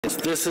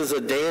friends, this is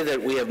a day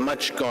that we have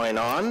much going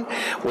on.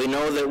 We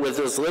know that with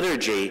this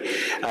liturgy,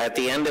 at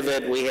the end of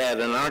it, we had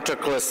an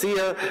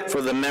autoclasia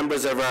for the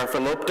members of our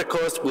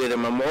Philopticos. We had a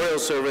memorial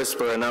service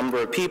for a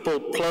number of people,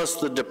 plus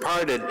the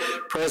departed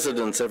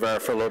presidents of our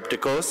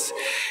Philopticos.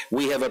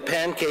 We have a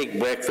pancake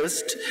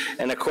breakfast,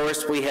 and of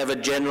course, we have a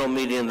general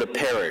meeting in the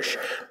parish.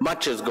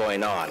 Much is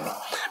going on.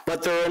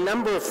 But there are a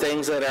number of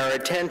things that our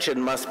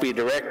attention must be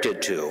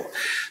directed to.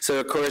 So,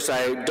 of course,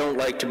 I don't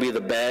like to be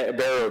the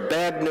bearer of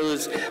bad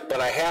news, but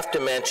I have to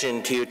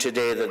mention to you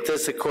today that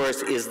this, of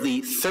course, is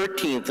the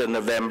 13th of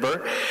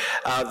November.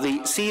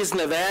 The season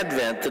of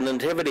Advent, the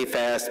Nativity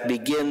Fast,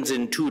 begins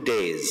in 2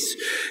 days.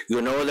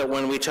 You know that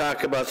when we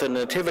talk about the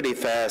Nativity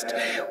Fast,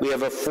 we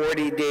have a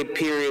 40-day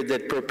period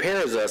that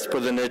prepares us for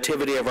the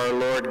Nativity of our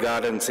Lord,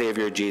 God, and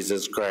Savior,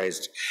 Jesus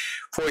Christ.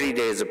 40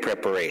 days of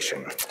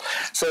preparation.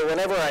 So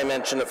whenever I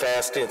mention a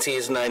fasting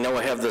season, I know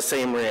I have the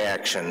same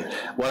reaction,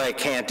 what I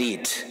can't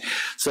eat.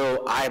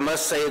 So I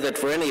must say that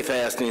for any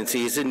fasting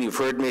season, you've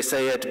heard me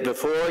say it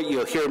before,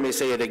 you'll hear me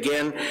say it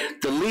again,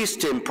 the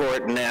least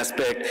important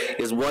aspect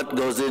is what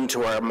goes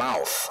into our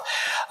mouth.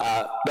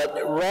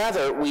 But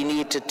rather, we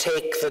need to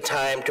take the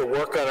time to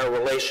work on our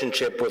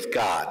relationship with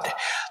God.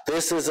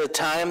 This is a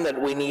time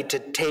that we need to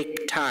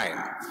take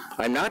time.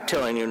 I'm not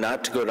telling you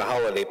not to go to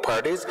holiday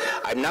parties.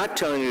 I'm not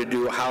telling you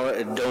to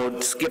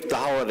don't skip the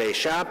holiday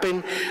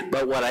shopping.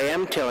 But what I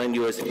am telling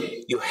you is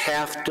you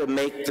have to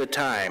make the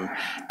time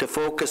to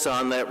focus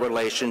on that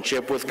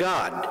relationship with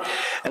God.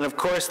 And of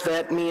course,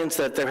 that means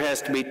that there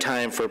has to be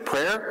time for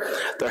prayer.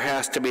 There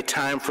has to be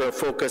time for a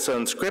focus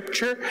on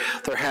Scripture.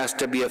 There has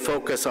to be a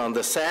focus on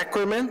the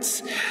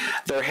sacraments.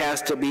 There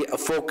has to be a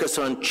focus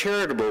on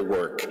charitable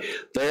work.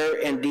 There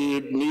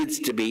indeed needs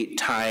to be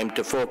time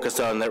to focus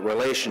on that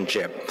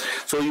relationship.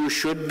 So you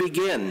should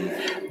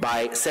begin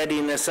by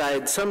setting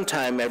aside some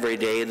time every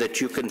day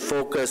that you can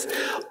focus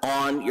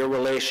on your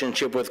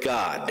relationship with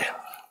God.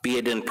 Be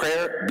it in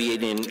prayer, be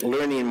it in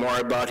learning more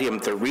about Him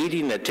through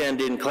reading,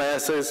 attending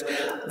classes.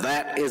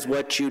 That is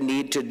what you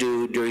need to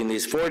do during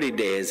these 40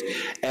 days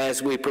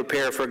as we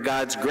prepare for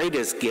God's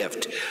greatest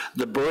gift,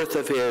 the birth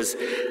of His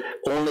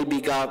only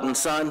begotten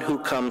Son who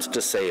comes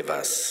to save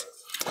us.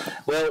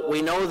 Well,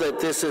 we know that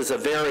this is a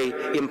very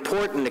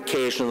important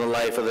occasion in the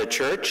life of the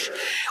Church.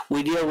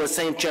 We deal with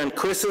St. John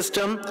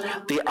Chrysostom,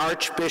 the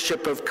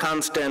Archbishop of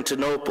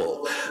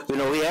Constantinople. You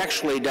know, he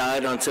actually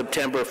died on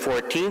September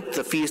 14th,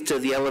 the feast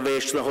of the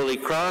Elevation of the Holy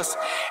Cross,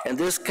 and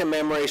this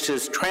commemoration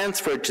is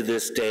transferred to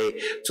this day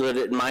so that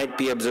it might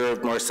be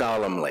observed more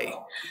solemnly.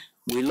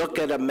 We look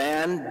at a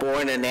man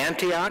born in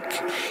Antioch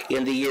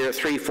in the year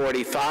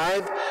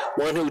 345,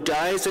 one who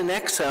dies in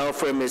exile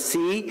from his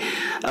see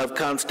of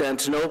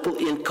Constantinople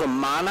in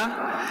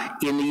Comana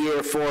in the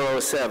year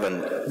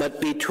 407. But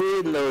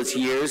between those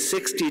years,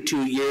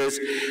 62 years,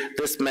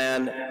 this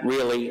man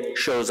really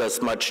shows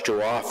us much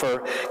to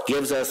offer,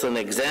 gives us an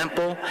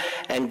example,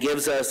 and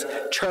gives us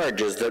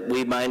charges that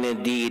we might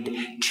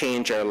indeed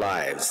change our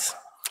lives.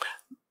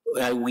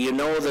 You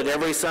know that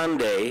every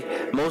Sunday,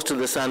 most of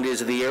the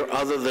Sundays of the year,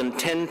 other than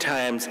 10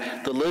 times,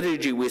 the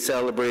liturgy we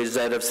celebrate is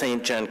that of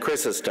St. John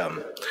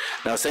Chrysostom.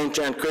 Now, St.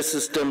 John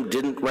Chrysostom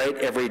didn't write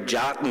every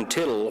jot and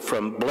tittle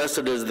from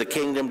blessed is the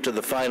kingdom to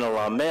the final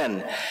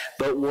amen,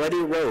 but what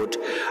he wrote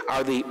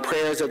are the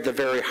prayers at the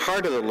very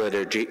heart of the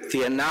liturgy,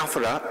 the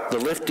anaphora, the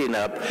lifting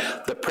up,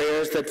 the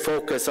prayers that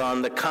focus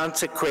on the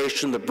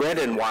consecration, the bread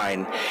and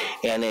wine,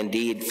 and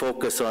indeed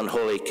focus on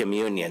Holy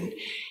Communion.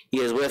 He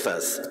is with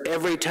us.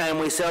 Every time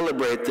we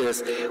celebrate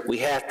this, we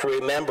have to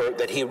remember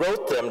that he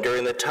wrote them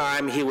during the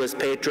time he was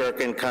Patriarch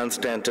in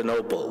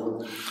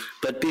Constantinople.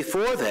 But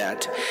before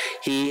that,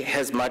 he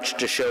has much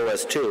to show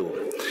us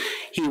too.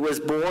 He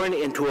was born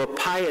into a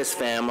pious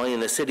family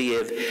in the city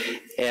of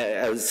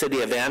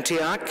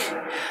Antioch.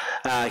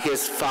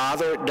 His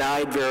father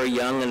died very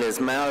young, and his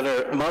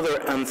mother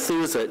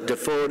Anthusa,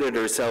 devoted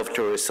herself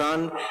to her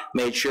son,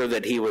 made sure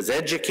that he was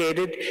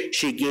educated.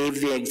 She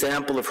gave the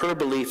example of her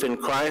belief in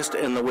Christ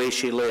and the way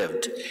she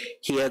lived.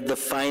 He had the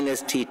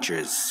finest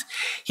teachers.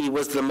 He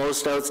was the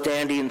most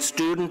outstanding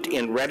student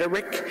in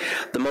rhetoric,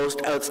 the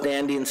most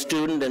outstanding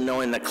student in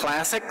knowing the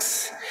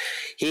classics.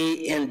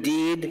 He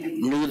indeed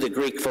knew the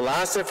Greek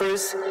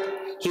philosophers.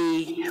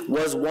 He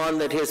was one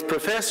that his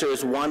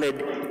professors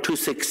wanted to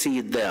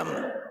succeed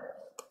them.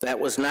 That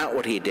was not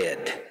what he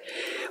did.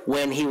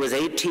 When he was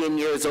 18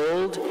 years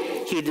old,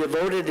 he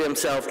devoted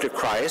himself to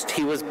Christ.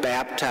 He was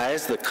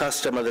baptized, the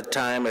custom of the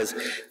time as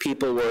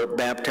people were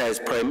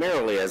baptized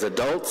primarily as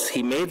adults.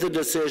 He made the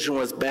decision,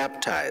 was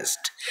baptized.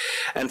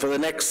 And for the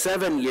next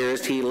 7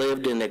 years, he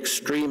lived in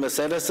extreme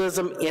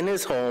asceticism in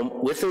his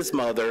home with his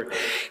mother.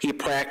 He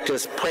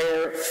practiced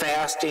prayer,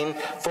 fasting,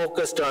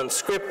 focused on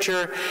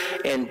Scripture,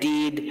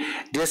 indeed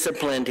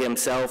disciplined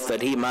himself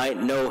that he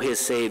might know his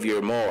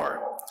Savior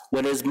more.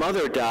 When his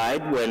mother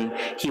died, when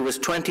he was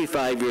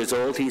 25 years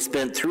old, he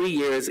spent 3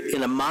 years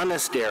in a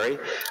monastery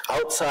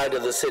outside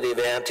of the city of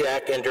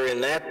Antioch, and during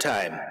that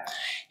time,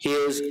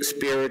 His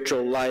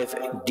spiritual life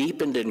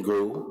deepened and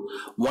grew.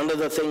 One of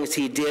the things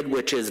he did,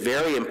 which is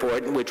very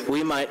important, which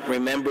we might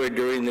remember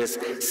during this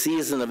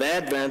season of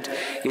Advent,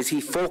 is he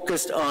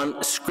focused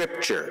on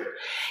Scripture.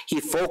 He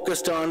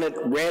focused on it,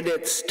 read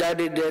it,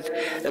 studied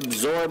it,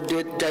 absorbed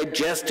it,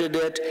 digested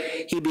it.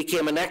 He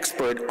became an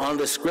expert on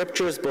the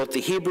Scriptures, both the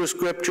Hebrew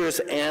Scriptures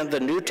and the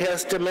New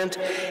Testament.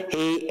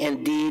 He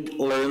indeed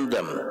learned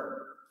them.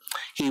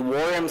 He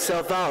wore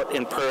himself out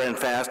in prayer and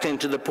fasting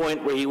to the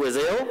point where he was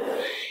ill.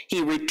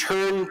 He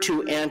returned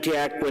to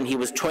Antioch when he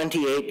was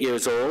 28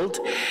 years old,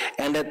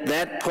 and at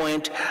that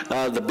point,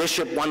 the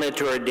bishop wanted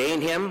to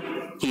ordain him.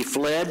 He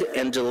fled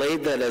and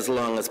delayed that as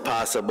long as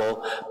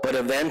possible, but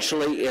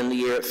eventually in the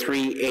year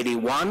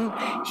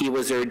 381, he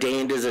was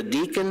ordained as a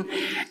deacon,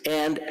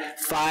 and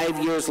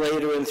 5 years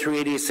later in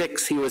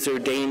 386, he was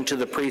ordained to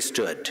the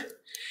priesthood.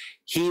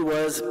 He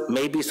was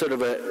maybe sort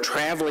of a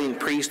traveling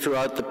priest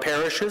throughout the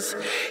parishes.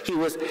 He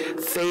was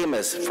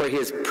famous for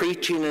his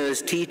preaching and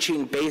his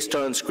teaching based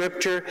on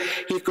Scripture.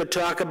 He could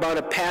talk about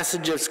a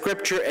passage of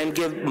Scripture and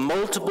give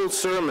multiple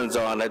sermons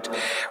on it,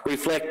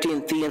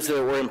 reflecting themes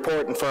that were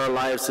important for our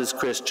lives as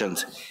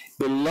Christians.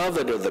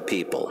 Beloved of the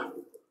people.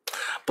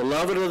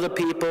 Beloved of the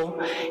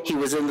people, he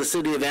was in the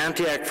city of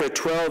Antioch for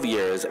 12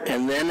 years,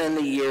 and then in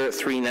the year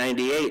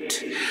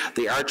 398,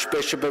 the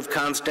Archbishop of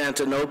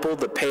Constantinople,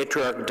 the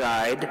Patriarch,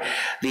 died.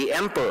 The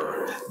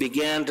emperor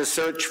began to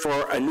search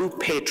for a new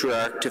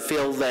patriarch to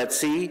fill that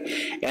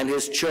see, and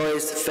his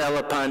choice fell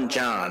upon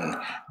John.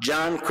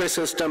 John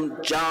Chrysostom,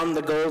 John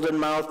the Golden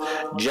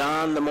Mouth,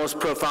 John the most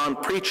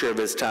profound preacher of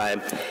his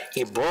time.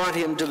 He brought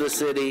him to the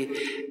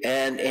city,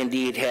 and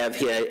indeed had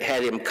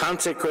him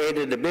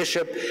consecrated a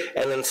bishop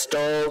and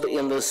installed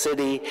in the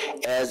city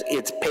as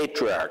its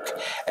patriarch,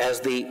 as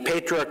the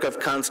Patriarch of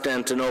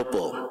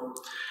Constantinople.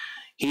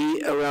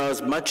 He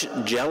aroused much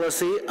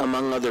jealousy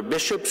among other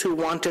bishops who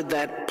wanted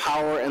that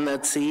power and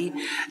that see.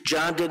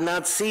 John did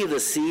not see the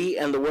see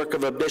and the work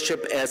of a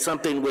bishop as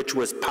something which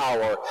was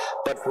power,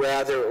 but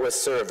rather it was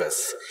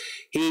service.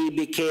 He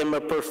became a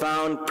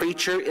profound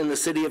preacher in the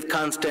city of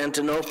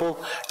Constantinople,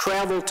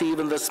 traveled to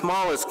even the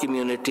smallest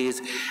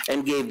communities,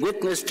 and gave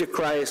witness to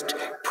Christ,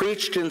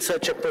 preached in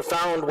such a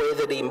profound way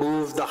that he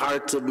moved the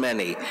hearts of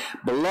many.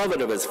 Beloved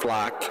of his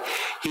flock,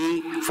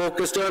 he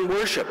focused on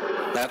worship.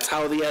 That's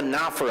how the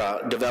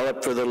anaphora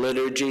developed for the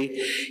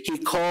liturgy. He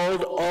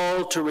called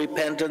all to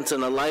repentance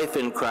and a life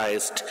in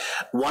Christ.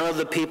 One of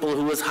the people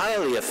who was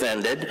highly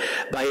offended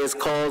by his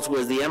calls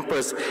was the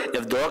Empress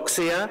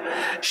Evdoxia.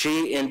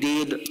 She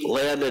indeed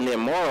led an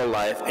immoral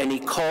life, and he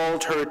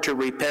called her to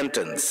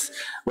repentance.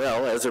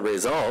 Well, as a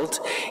result,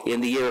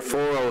 in the year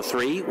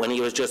 403, when he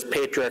was just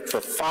patriarch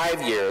for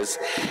 5 years,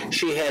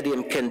 she had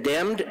him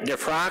condemned,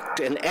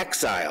 defrocked, and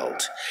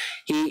exiled.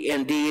 He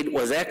indeed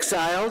was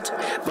exiled,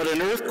 but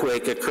an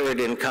earthquake occurred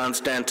in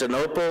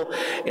Constantinople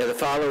in the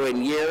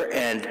following year,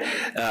 and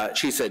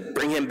she said,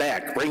 bring him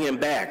back,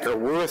 or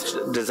worse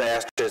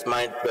disasters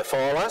might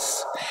befall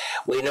us.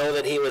 We know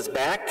that he was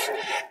back,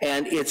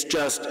 and it's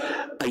just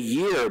a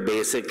year,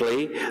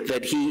 basically,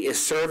 that he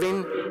is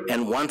serving,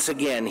 and once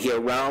again, he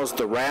aroused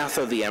the wrath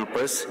of the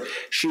Empress.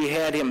 She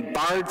had him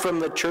barred from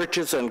the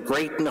churches on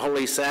Great and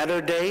Holy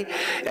Saturday.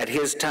 At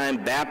his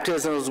time,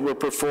 baptisms were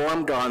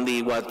performed on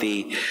the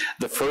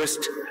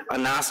first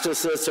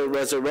anastasis or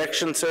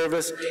resurrection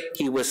service.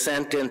 He was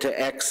sent into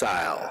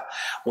exile.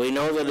 We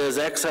know that his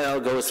exile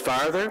goes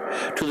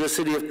farther to the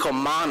city of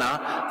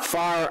Comana,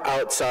 far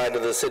outside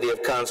of the city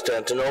of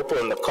Constantinople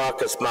in the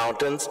Caucasus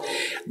Mountains.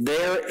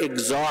 There,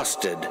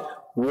 exhausted,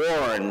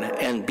 worn,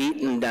 and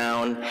beaten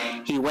down,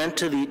 he went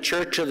to the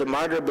Church of the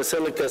Martyr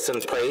Basilicus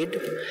and prayed,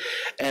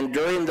 and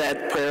during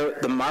that prayer,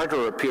 the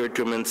martyr appeared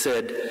to him and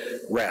said,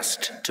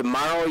 rest,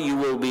 tomorrow you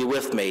will be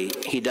with me.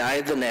 He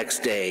died the next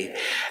day.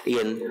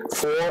 In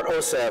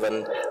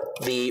 407,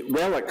 the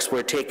relics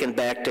were taken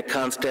back to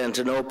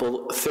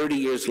Constantinople 30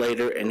 years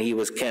later, and he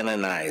was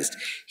canonized.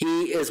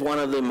 He is one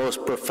of the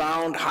most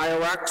profound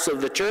hierarchs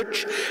of the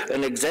church,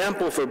 an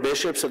example for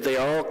bishops that they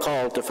are all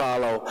called to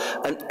follow,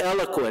 an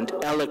eloquent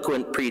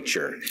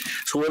preacher.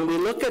 So when we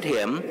look at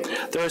him,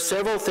 there are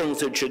several things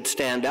that should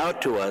stand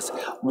out to us.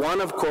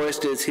 One, of course,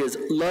 is his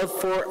love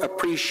for,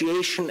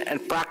 appreciation,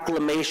 and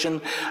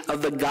proclamation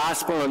of the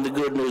gospel and the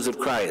good news of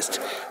Christ.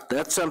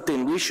 That's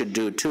something we should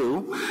do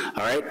too,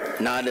 all right?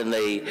 Not in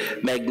the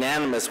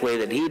magnanimous way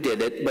that he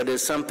did it, but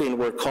as something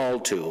we're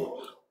called to.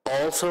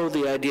 Also,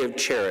 the idea of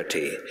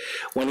charity.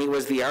 When he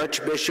was the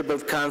Archbishop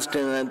of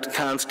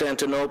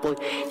Constantinople,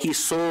 he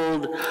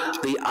sold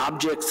the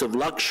objects of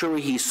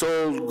luxury, he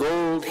sold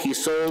gold, he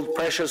sold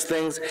precious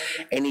things,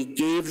 and he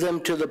gave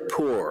them to the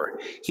poor.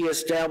 He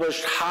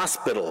established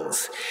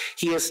hospitals,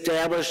 he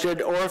established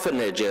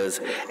orphanages,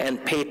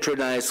 and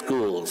patronized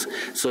schools.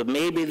 So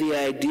maybe the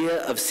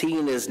idea of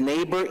seeing his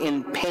neighbor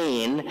in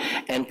pain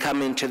and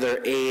coming to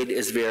their aid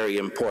is very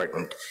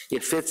important.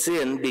 It fits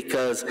in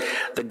because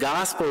the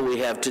gospel we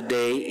have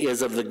today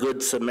is of the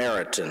Good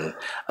Samaritan,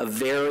 a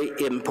very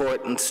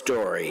important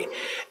story.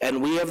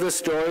 And we have the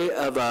story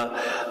of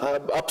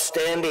an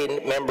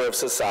upstanding member of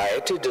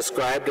society,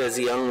 described as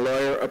a young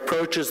lawyer,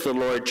 approaches the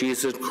Lord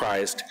Jesus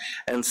Christ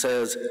and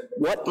says,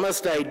 "What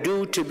must I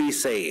do to be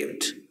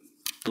saved?"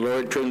 The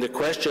Lord turned the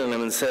question on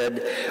him and said,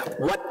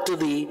 "What do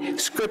the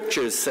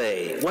scriptures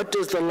say? What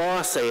does the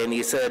law say?" And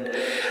he said,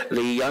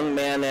 the young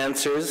man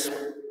answers,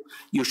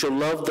 "You shall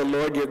love the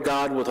Lord your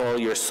God with all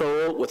your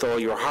soul, with all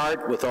your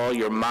heart, with all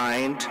your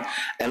mind,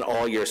 and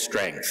all your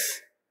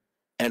strength,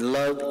 and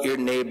love your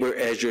neighbor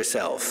as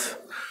yourself."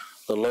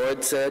 The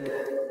Lord said,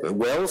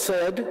 "Well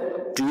said,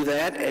 do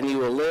that and you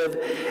will live."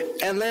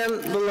 And then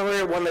the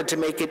lawyer wanted to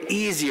make it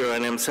easier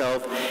on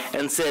himself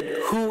and said,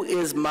 "Who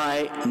is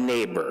my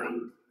neighbor?"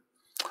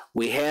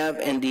 We have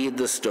indeed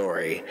the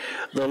story.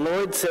 The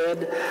Lord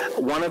said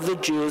one of the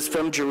Jews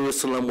from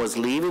Jerusalem was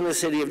leaving the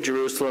city of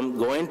Jerusalem,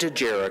 going to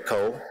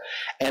Jericho,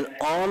 and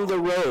on the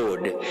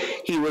road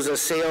he was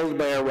assailed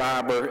by a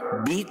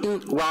robber,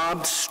 beaten,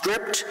 robbed,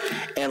 stripped,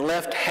 and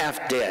left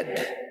half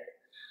dead.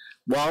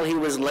 While he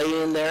was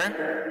laying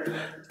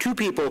there, two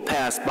people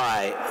passed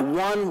by.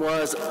 One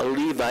was a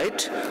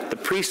Levite, the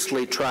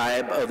priestly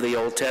tribe of the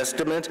Old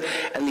Testament,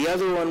 and the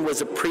other one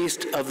was a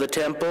priest of the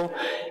temple,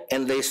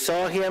 and they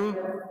saw him.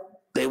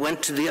 They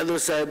went to the other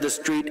side of the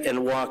street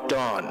and walked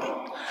on.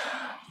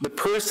 The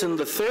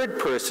third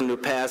person who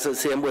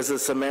passes him was a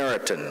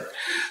Samaritan.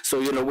 So,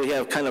 we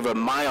have kind of a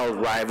mild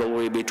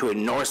rivalry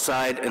between North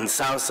Side and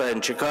South Side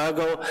in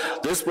Chicago.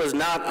 This was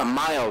not a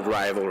mild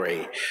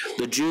rivalry.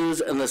 The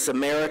Jews and the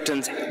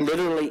Samaritans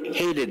literally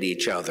hated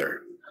each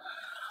other.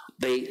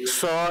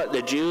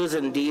 The Jews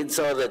indeed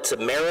saw that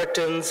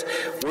Samaritans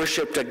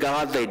worshiped a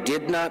God they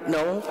did not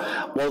know,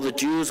 while the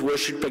Jews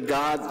worshiped a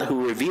God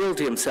who revealed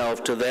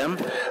himself to them.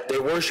 They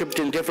worshiped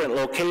in different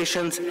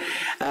locations.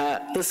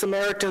 The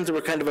Samaritans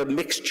were kind of a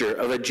mixture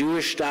of a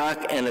Jewish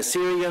stock and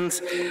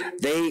Assyrians.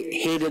 They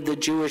hated the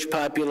Jewish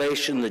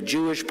population. The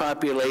Jewish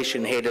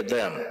population hated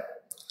them.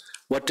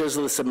 What does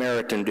the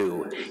Samaritan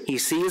do? He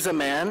sees a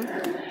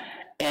man,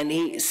 and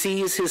he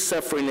sees his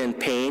suffering and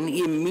pain.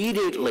 He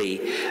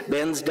immediately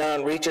bends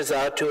down, reaches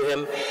out to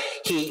him.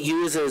 He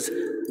uses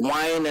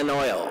wine and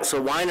oil.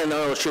 So wine and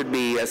oil should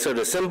be sort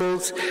of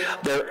symbols.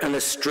 They're an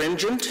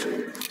astringent,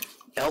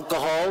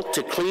 alcohol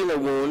to clean a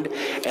wound,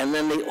 and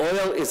then the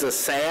oil is a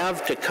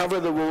salve to cover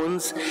the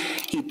wounds.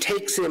 He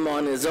takes him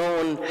on his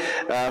own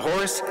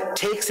horse,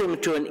 takes him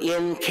to an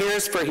inn,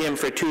 cares for him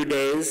for 2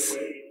 days,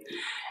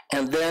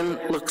 and then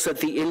looks at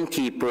the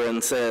innkeeper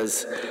and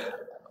says,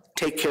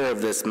 "Take care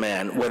of this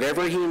man.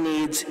 Whatever he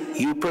needs,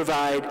 you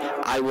provide.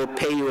 I will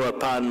pay you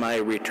upon my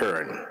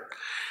return."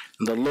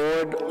 The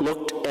Lord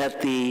looked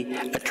at the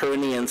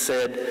attorney and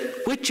said,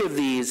 "Which of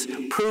these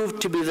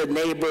proved to be the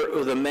neighbor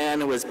of the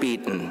man who was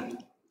beaten?"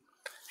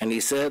 And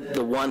he said,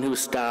 "The one who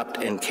stopped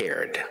and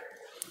cared."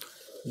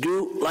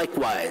 Do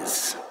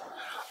likewise.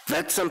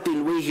 That's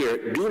something we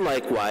hear. Do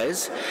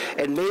likewise.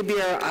 And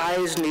maybe our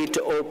eyes need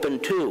to open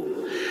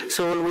too.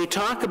 So when we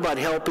talk about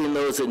helping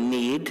those in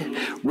need,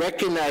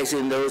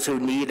 recognizing those who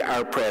need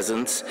our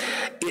presence,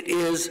 it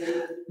is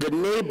the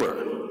neighbor.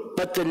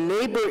 But the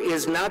neighbor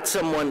is not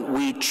someone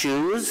we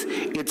choose.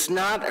 It's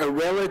not a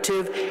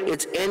relative.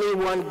 It's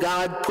anyone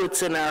God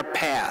puts in our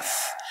path.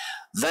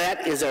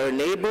 That is our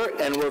neighbor,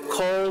 and we're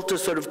called to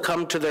sort of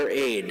come to their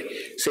aid.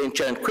 St.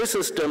 John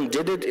Chrysostom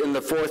did it in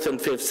the 4th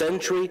and 5th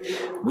century.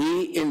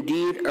 We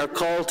indeed are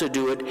called to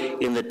do it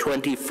in the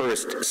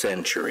 21st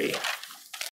century.